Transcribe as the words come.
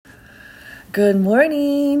Good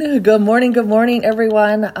morning. Good morning. Good morning,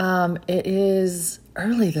 everyone. It is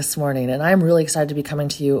early this morning, and I'm really excited to be coming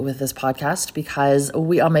to you with this podcast because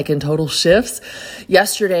we are making total shifts.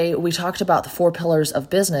 Yesterday, we talked about the 4 pillars of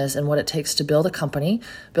business and what it takes to build a company,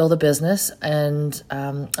 build a business, and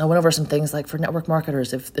I went over some things like for network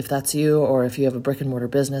marketers, if that's you, or if you have a brick and mortar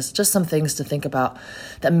business, just some things to think about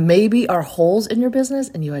that maybe are holes in your business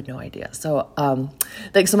and you had no idea. So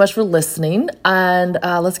thanks so much for listening, and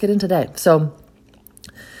let's get in today. So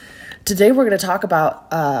today we're going to talk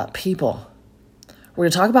about people. We're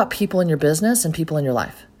going to talk about people in your business and people in your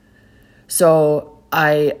life. So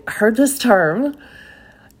I heard this term,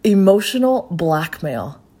 emotional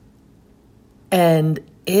blackmail, and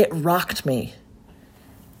it rocked me.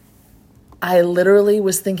 I literally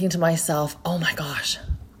was thinking to myself, oh my gosh,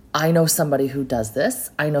 I know somebody who does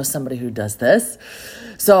this. I know somebody who does this.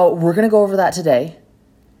 So we're going to go over that today.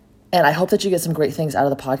 And I hope that you get some great things out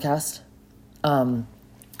of the podcast.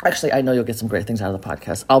 Actually, I know you'll get some great things out of the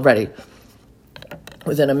podcast already.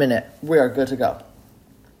 Within a minute, we are good to go.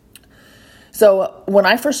 So when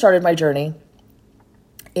I first started my journey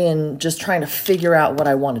in just trying to figure out what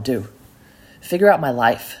I want to do, figure out my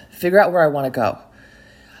life, figure out where I want to go,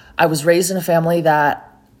 I was raised in a family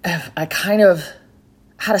that I kind of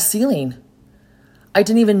had a ceiling. I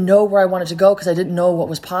didn't even know where I wanted to go because I didn't know what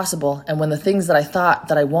was possible. And when the things that I thought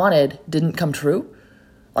that I wanted didn't come true,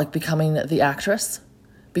 like becoming the actress,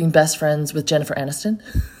 being best friends with Jennifer Aniston,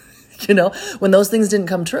 when those things didn't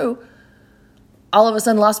come true, all of a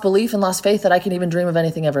sudden lost belief and lost faith that I can even dream of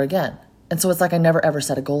anything ever again. And so it's like I never ever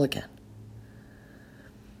set a goal again.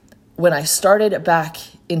 When I started back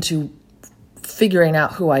into figuring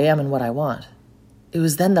out who I am and what I want, it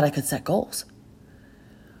was then that I could set goals.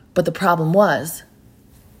 But the problem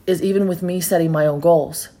is even with me setting my own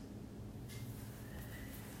goals,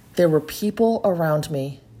 there were people around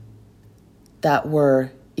me that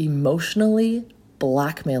were emotionally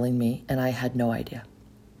blackmailing me, and I had no idea.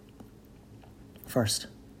 First,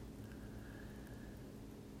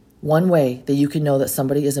 one way that you can know that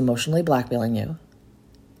somebody is emotionally blackmailing you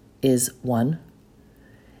is 1,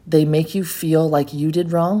 they make you feel like you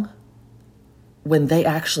did wrong when they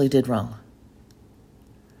actually did wrong.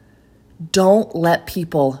 Don't let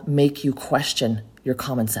people make you question your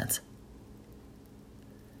common sense.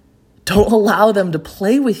 Don't allow them to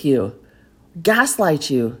play with you,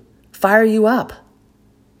 gaslight you, fire you up.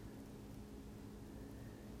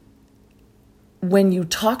 When you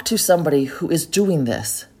talk to somebody who is doing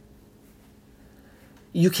this,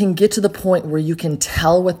 you can get to the point where you can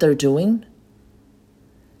tell what they're doing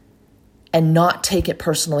and not take it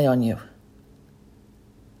personally on you.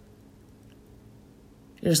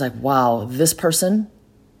 You're just like, wow, this person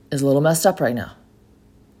is a little messed up right now.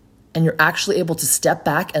 And you're actually able to step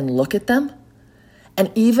back and look at them.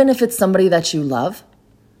 And even if it's somebody that you love,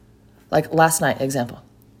 like last night, example,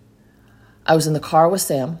 I was in the car with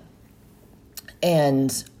Sam,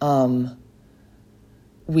 and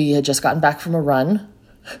we had just gotten back from a run,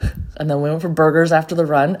 and then we went for burgers after the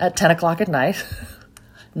run at 10 o'clock at night.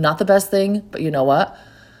 Not the best thing, but you know what?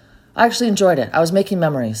 I actually enjoyed it. I was making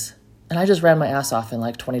memories, and I just ran my ass off in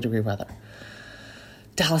like 20-degree weather.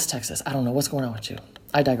 Dallas, Texas. I don't know what's going on with you.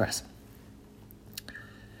 I digress.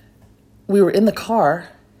 We were in the car,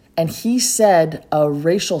 and he said a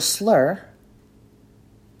racial slur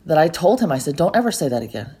that I told him. I said, don't ever say that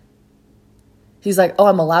again. He's like, oh,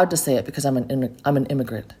 I'm allowed to say it because I'm an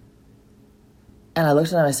immigrant. And I looked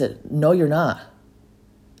at him and I said, no, you're not.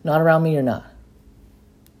 Not around me, you're not.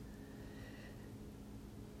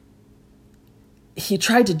 He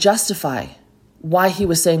tried to justify why he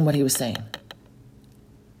was saying what he was saying.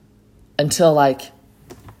 Until I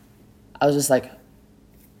was just like,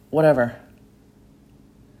 whatever.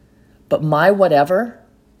 But my whatever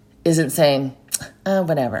isn't saying,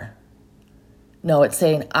 whatever. No, it's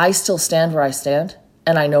saying I still stand where I stand,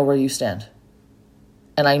 and I know where you stand.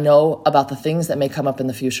 And I know about the things that may come up in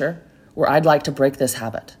the future where I'd like to break this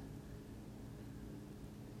habit.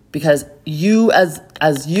 Because you, as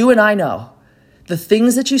you and I know, the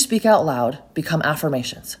things that you speak out loud become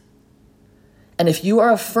affirmations. And if you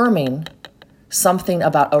are affirming something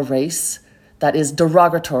about a race that is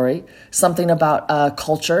derogatory, something about a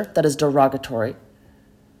culture that is derogatory,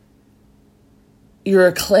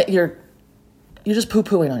 you're just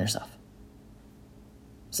poo-pooing on yourself.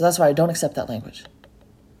 So that's why I don't accept that language.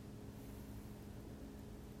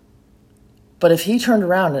 But if he turned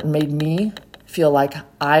around and made me feel like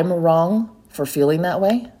I'm wrong for feeling that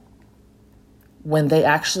way, when they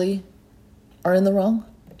actually are in the wrong,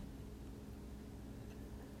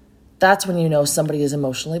 that's when you know somebody is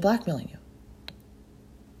emotionally blackmailing you.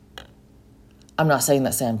 I'm not saying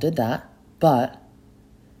that Sam did that. but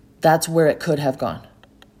that's where it could have gone.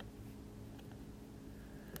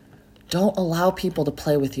 Don't allow people to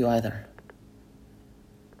play with you either.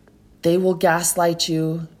 They will gaslight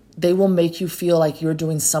you. They will make you feel like you're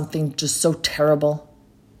doing something just so terrible.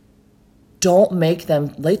 Don't let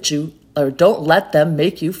them make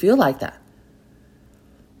you feel like that.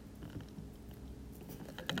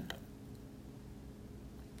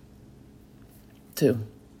 Two,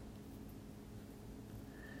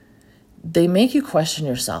 they make you question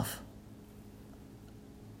yourself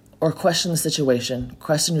or question the situation,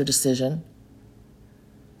 question your decision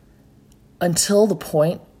until the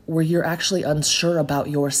point where you're actually unsure about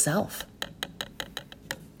yourself.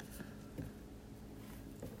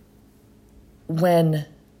 When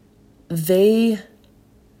they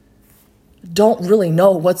don't really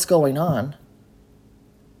know what's going on,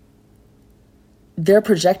 they're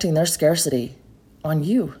projecting their scarcity on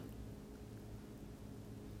you.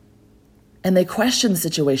 And they question the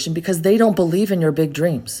situation because they don't believe in your big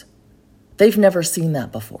dreams. They've never seen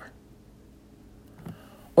that before.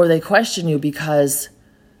 Or they question you because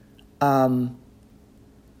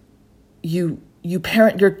you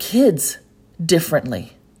parent your kids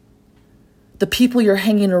differently. The people you're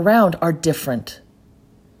hanging around are different.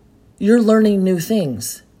 You're learning new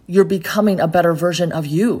things. You're becoming a better version of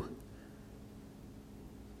you.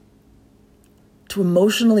 To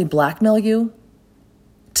emotionally blackmail you,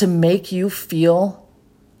 to make you feel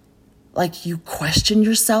like you question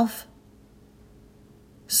yourself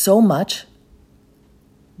so much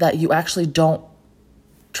that you actually don't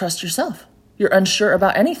trust yourself. You're unsure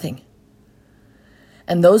about anything.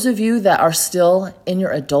 And those of you that are still in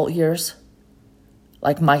your adult years,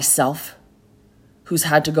 like myself, who's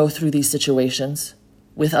had to go through these situations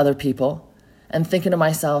with other people, and thinking to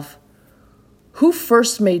myself, who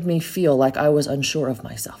first made me feel like I was unsure of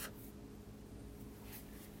myself?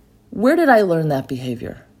 Where did I learn that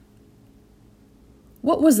behavior?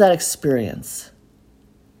 What was that experience?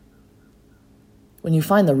 When you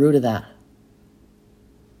find the root of that,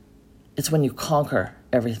 it's when you conquer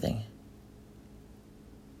everything.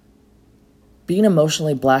 Being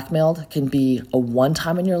emotionally blackmailed can be a one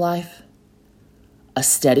time in your life, a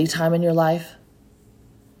steady time in your life,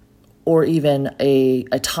 or even a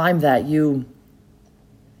time that your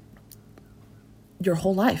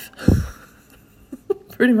whole life.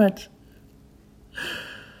 Pretty much.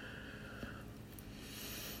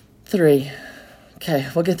 3. Okay,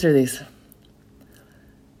 we'll get through these.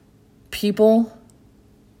 People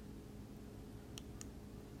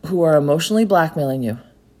who are emotionally blackmailing you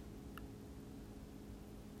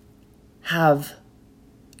have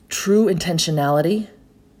true intentionality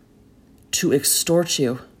to extort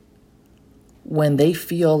you when they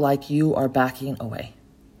feel like you are backing away.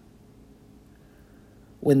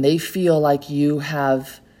 When they feel like you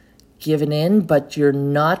have given in, but you're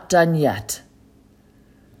not done yet.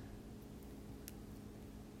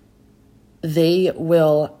 They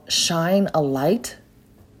will shine a light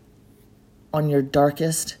on your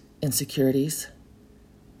darkest insecurities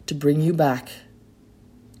to bring you back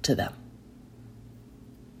to them.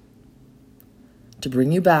 To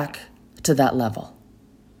bring you back to that level.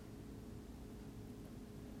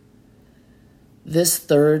 This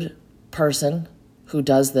third person who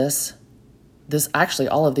does this actually,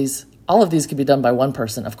 all of these can be done by one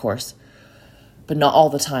person, of course, but not all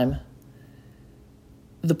the time.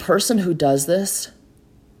 The person who does this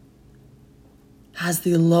has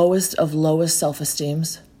the lowest of lowest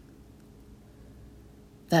self-esteems,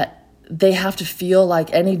 that they have to feel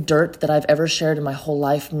like any dirt that I've ever shared in my whole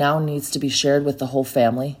life now needs to be shared with the whole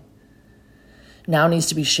family, now needs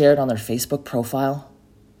to be shared on their Facebook profile,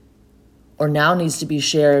 or now needs to be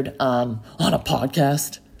shared on a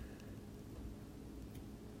podcast.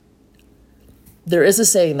 There is a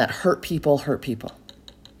saying that hurt people hurt people.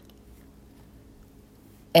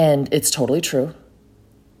 And it's totally true.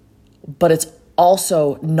 But it's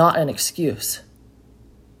also not an excuse.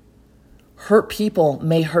 Hurt people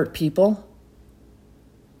may hurt people,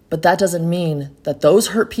 but that doesn't mean that those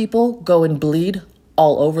hurt people go and bleed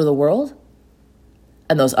all over the world.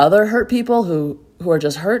 And those other hurt people who are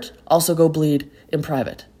just hurt also go bleed in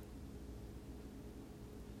private.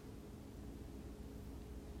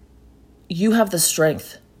 You have the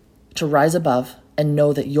strength to rise above and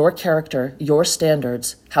know that your character, your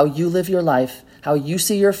standards, how you live your life, how you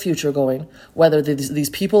see your future going, whether these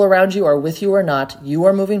people around you are with you or not, you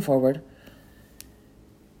are moving forward.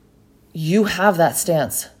 You have that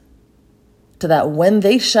stance to that when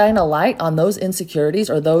they shine a light on those insecurities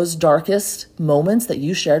or those darkest moments that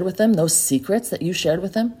you shared with them, those secrets that you shared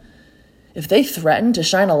with them, if they threaten to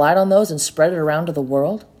shine a light on those and spread it around to the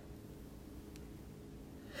world,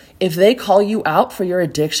 If they call you out for your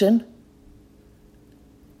addiction,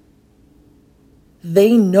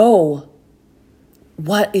 they know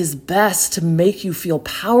what is best to make you feel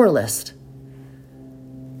powerless.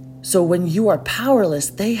 So when you are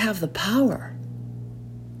powerless, they have the power.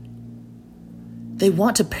 They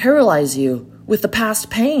want to paralyze you with the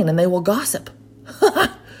past pain, and they will gossip.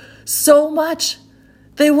 So much.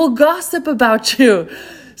 They will gossip about you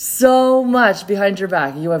so much behind your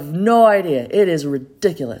back. You have no idea. It is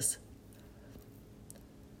ridiculous.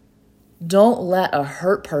 Don't let a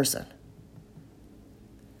hurt person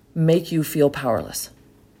make you feel powerless.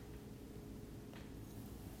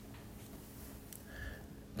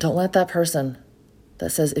 Don't let that person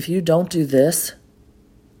that says, if you don't do this,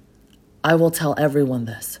 I will tell everyone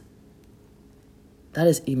this. That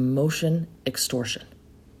is emotion extortion.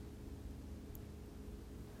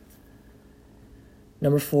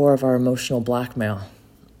 Number 4 of our emotional blackmail.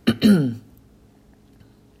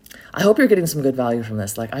 I hope you're getting some good value from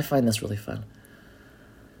this. I find this really fun.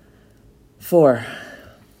 4,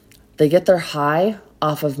 they get their high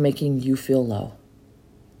off of making you feel low.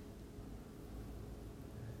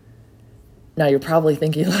 Now you're probably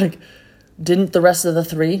thinking, didn't the rest of the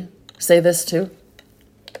 3 say this too?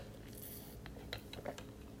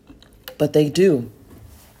 But they do.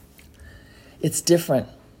 It's different.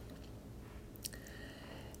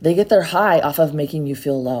 They get their high off of making you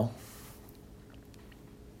feel low.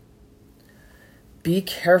 Be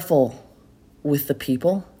careful with the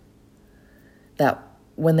people that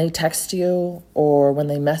when they text you or when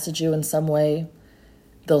they message you in some way,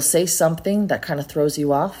 they'll say something that kind of throws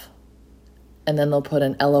you off, and then they'll put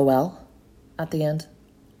an LOL at the end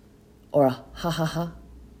or a ha ha ha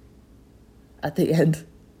at the end.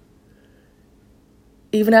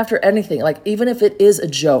 Even after anything, even if it is a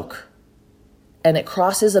joke and it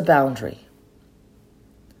crosses a boundary,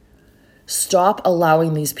 stop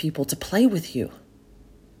allowing these people to play with you.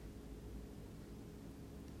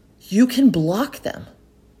 You can block them.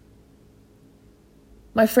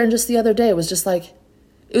 My friend just the other day was just it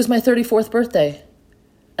was my 34th birthday,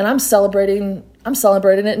 and I'm celebrating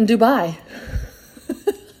it in Dubai.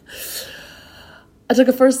 I took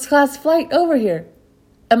a first class flight over here,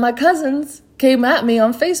 and my cousins came at me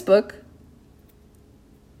on Facebook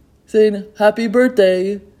saying, happy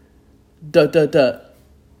birthday, ...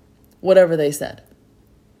 whatever they said.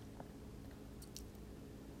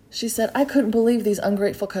 She said, I couldn't believe these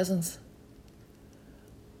ungrateful cousins.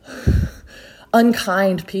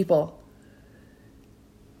 Unkind people.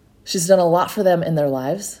 She's done a lot for them in their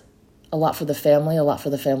lives, a lot for the family, a lot for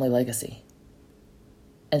the family legacy.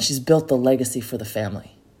 And she's built the legacy for the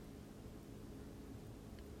family.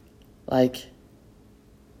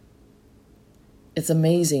 It's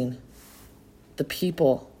amazing the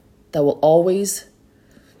people that will always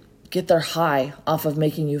get their high off of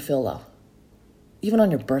making you feel low, even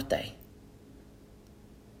on your birthday.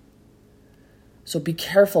 So be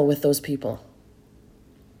careful with those people.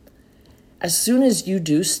 As soon as you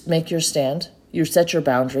do make your stand, you set your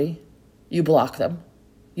boundary, you block them,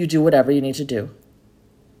 you do whatever you need to do.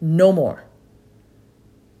 No more.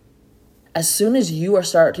 As soon as you are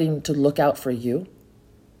starting to look out for you,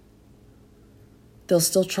 they'll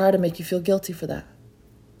still try to make you feel guilty for that.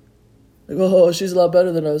 Oh, she's a lot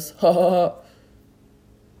better than us. Ha ha ha.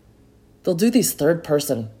 They'll do these third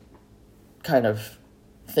person kind of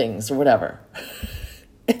things or whatever.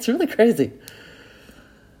 It's really crazy.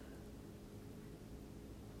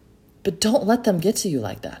 But don't let them get to you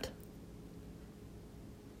like that.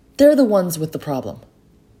 They're the ones with the problem.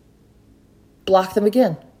 Block them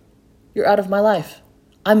again. You're out of my life.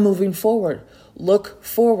 I'm moving forward. Look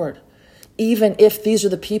forward. Even if these are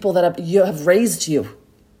the people that have raised you,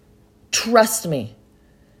 trust me.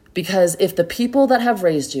 Because if the people that have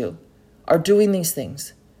raised you are doing these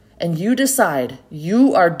things, and you decide,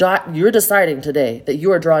 you're deciding today that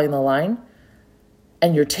you are drawing the line,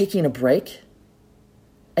 and you're taking a break,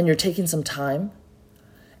 and you're taking some time,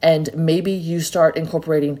 and maybe you start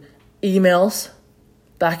incorporating emails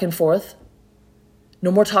back and forth. No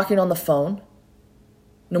more talking on the phone.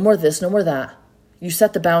 No more this, no more that. You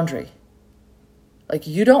set the boundary.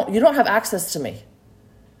 You don't have access to me.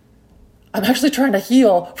 I'm actually trying to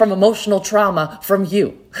heal from emotional trauma from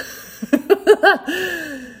you.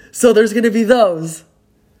 So there's going to be those.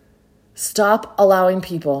 Stop allowing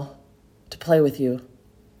people to play with you.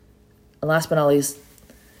 And last but not least,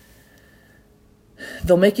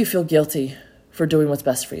 they'll make you feel guilty for doing what's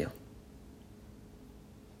best for you.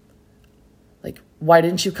 Why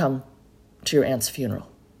didn't you come to your aunt's funeral?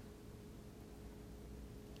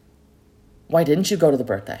 Why didn't you go to the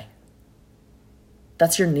birthday?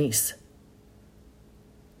 That's your niece.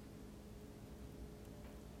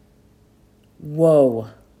 Whoa.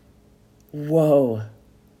 Whoa.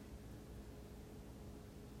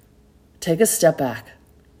 Take a step back.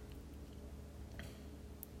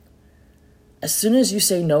 As soon as you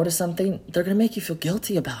say no to something, they're going to make you feel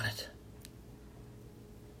guilty about it.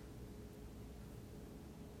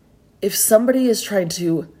 If somebody is trying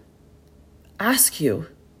to ask you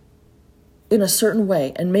in a certain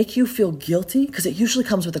way and make you feel guilty, because it usually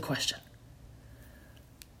comes with a question.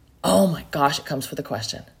 Oh my gosh, it comes with a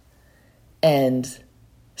question. And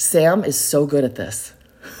Sam is so good at this.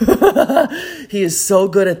 He is so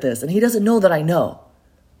good at this. And he doesn't know that I know.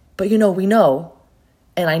 But we know.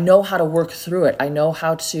 And I know how to work through it. I know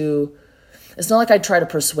how to, it's not like I try to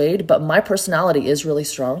persuade, but my personality is really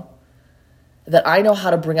strong. That I know how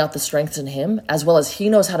to bring out the strengths in him, as well as he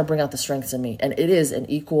knows how to bring out the strengths in me. And it is an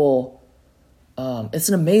equal, it's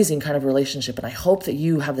an amazing kind of relationship. And I hope that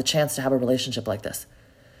you have the chance to have a relationship like this.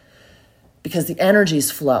 Because the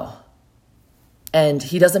energies flow. And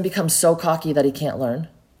he doesn't become so cocky that he can't learn.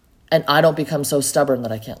 And I don't become so stubborn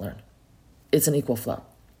that I can't learn. It's an equal flow.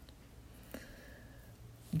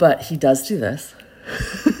 But he does do this.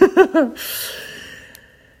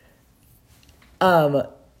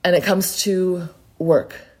 And it comes to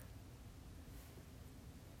work.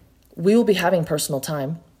 We will be having personal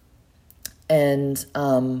time. And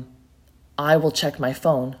I will check my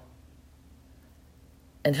phone.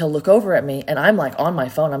 And he'll look over at me. And I'm like on my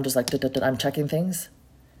phone. I'm just like, I'm checking things.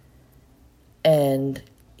 And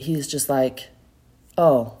he's just like,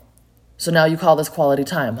 oh, so now you call this quality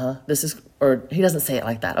time, huh? This is, or he doesn't say it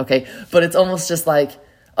like that, okay? But it's almost just like,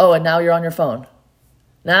 oh, and now you're on your phone.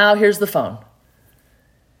 Now here's the phone.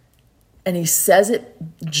 And he says it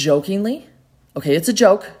jokingly. Okay, it's a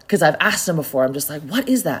joke, because I've asked him before. I'm just like, what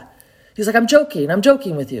is that? He's like, I'm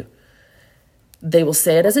joking with you. They will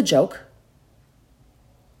say it as a joke,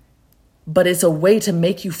 but it's a way to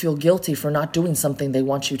make you feel guilty for not doing something they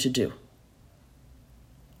want you to do.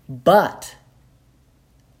 But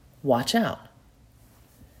watch out,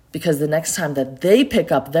 because the next time that they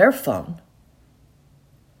pick up their phone,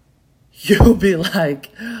 you'll be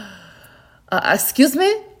like, excuse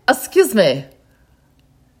me?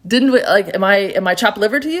 Didn't we, like, am I chopped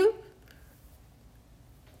liver to you?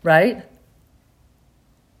 Right?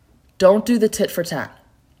 Don't do the tit for tat.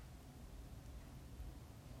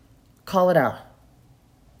 Call it out.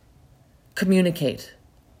 Communicate.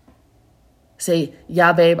 Say,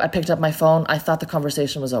 yeah, babe, I picked up my phone. I thought the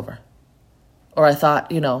conversation was over. Or I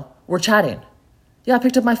thought, we're chatting. Yeah, I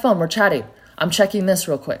picked up my phone. We're chatting. I'm checking this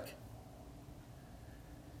real quick.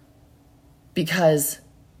 Because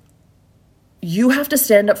you have to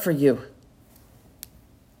stand up for you.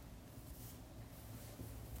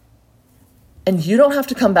 And you don't have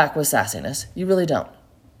to come back with sassiness. You really don't.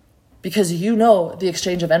 Because you know the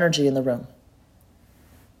exchange of energy in the room.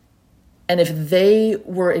 And if they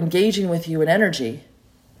were engaging with you in energy,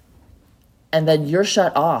 and then you're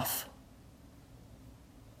shut off,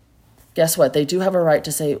 guess what? They do have a right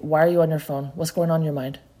to say, why are you on your phone? What's going on in your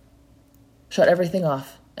mind? Shut everything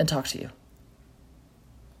off and talk to you.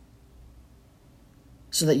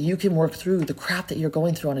 So that you can work through the crap that you're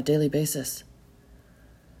going through on a daily basis.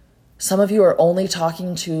 Some of you are only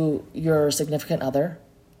talking to your significant other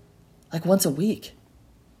like once a week.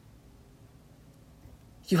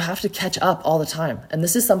 You have to catch up all the time. And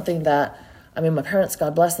this is something that, my parents,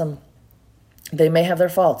 God bless them, they may have their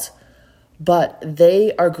faults, but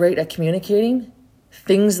they are great at communicating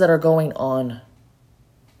things that are going on.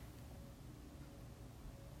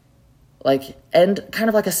 And kind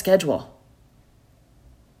of like a schedule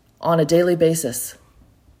on a daily basis.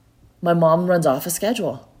 My mom runs off a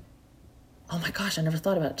schedule. Oh my gosh, I never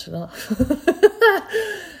thought about it.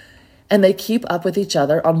 And they keep up with each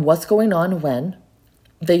other on what's going on when.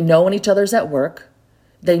 They know when each other's at work.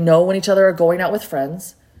 They know when each other are going out with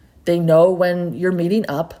friends. They know when you're meeting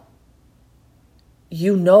up.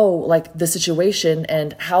 You know, the situation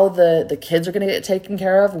and how the kids are going to get taken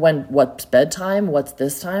care of, what's bedtime, what's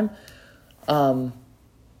this time.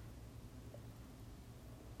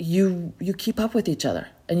 You keep up with each other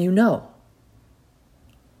and you know.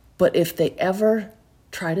 But if they ever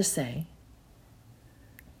try to say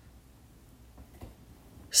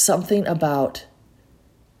something about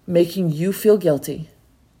making you feel guilty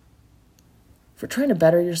for trying to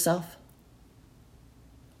better yourself,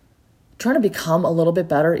 trying to become a little bit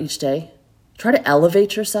better each day, try to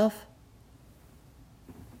elevate yourself,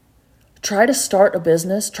 try to start a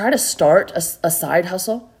business, try to start a side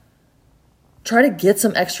hustle, try to get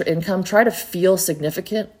some extra income, try to feel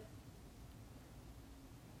significant,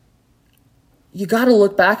 you got to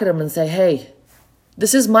look back at them and say, hey,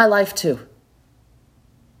 this is my life too.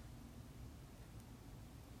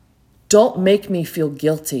 Don't make me feel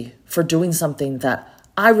guilty for doing something that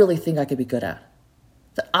I really think I could be good at,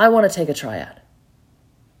 that I want to take a try at,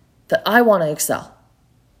 that I want to excel,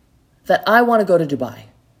 that I want to go to Dubai.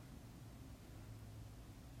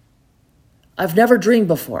 I've never dreamed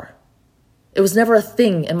before. It was never a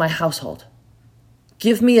thing in my household.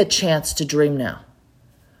 Give me a chance to dream now.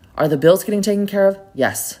 Are the bills getting taken care of?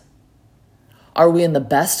 Yes. Are we in the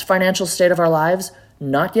best financial state of our lives?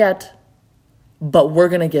 Not yet, but we're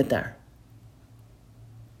going to get there.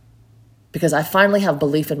 Because I finally have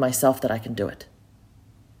belief in myself that I can do it.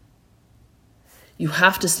 You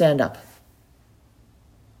have to stand up.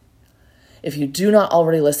 If you do not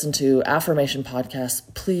already listen to affirmation podcasts,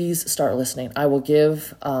 please start listening. I will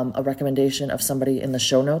give a recommendation of somebody in the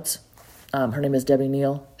show notes. Her name is Debbie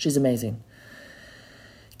Neal. She's amazing.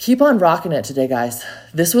 Keep on rocking it today, guys.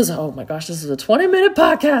 This was, oh my gosh, this is a 20-minute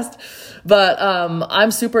podcast. But I'm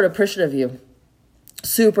super appreciative of you.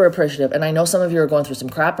 Super appreciative. And I know some of you are going through some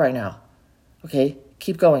crap right now. Okay,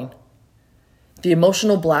 keep going. The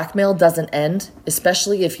emotional blackmail doesn't end,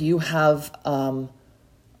 especially if you have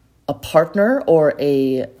a partner or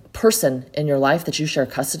a person in your life that you share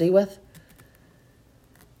custody with.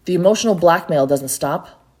 The emotional blackmail doesn't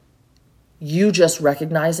stop. You just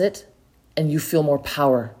recognize it and you feel more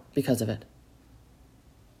power because of it.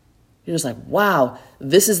 You're just like, wow,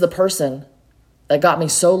 this is the person that got me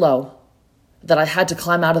so low that I had to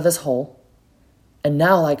climb out of this hole. And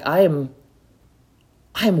now like I am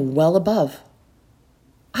well above.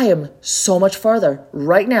 I am so much farther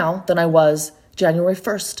right now than I was January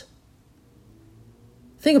 1st.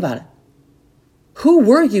 Think about it. Who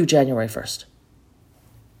were you January 1st?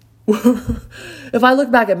 If I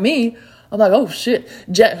look back at me, I'm like, oh shit.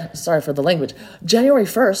 Sorry for the language. January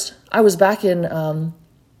 1st, I was back in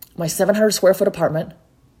my 700 square foot apartment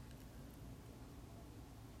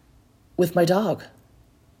with my dog,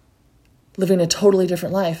 living a totally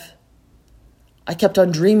different life. I kept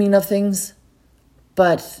on dreaming of things,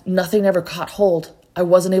 but nothing ever caught hold. I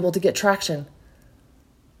wasn't able to get traction.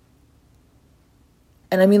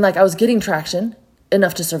 And I mean, like, I was getting traction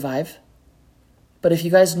enough to survive. But if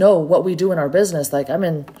you guys know what we do in our business, like,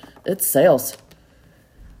 it's sales.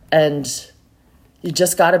 And you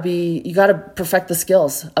just gotta perfect the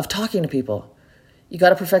skills of talking to people. You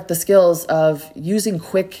gotta perfect the skills of using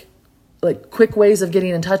quick ways of getting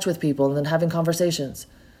in touch with people and then having conversations.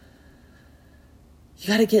 You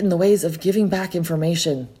got to get in the ways of giving back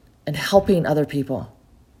information and helping other people.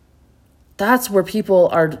 That's where people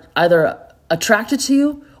are either attracted to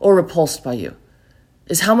you or repulsed by you,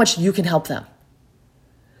 is how much you can help them.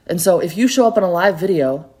 And so if you show up in a live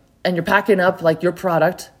video and you're packing up like your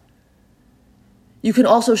product, you can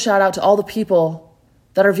also shout out to all the people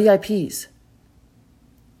that are VIPs.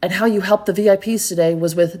 And how you helped the VIPs today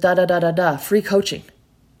was with free coaching.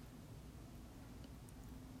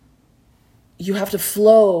 You have to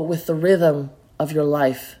flow with the rhythm of your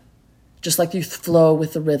life, just like you flow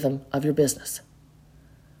with the rhythm of your business.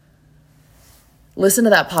 Listen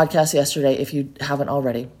to that podcast yesterday if you haven't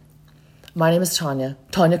already. My name is Tanya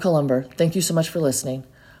Columber. Thank you so much for listening.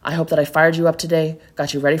 I hope that I fired you up today,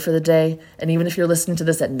 got you ready for the day. And even if you're listening to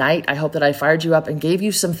this at night, I hope that I fired you up and gave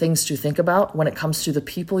you some things to think about when it comes to the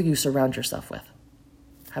people you surround yourself with.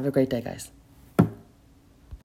 Have a great day, guys.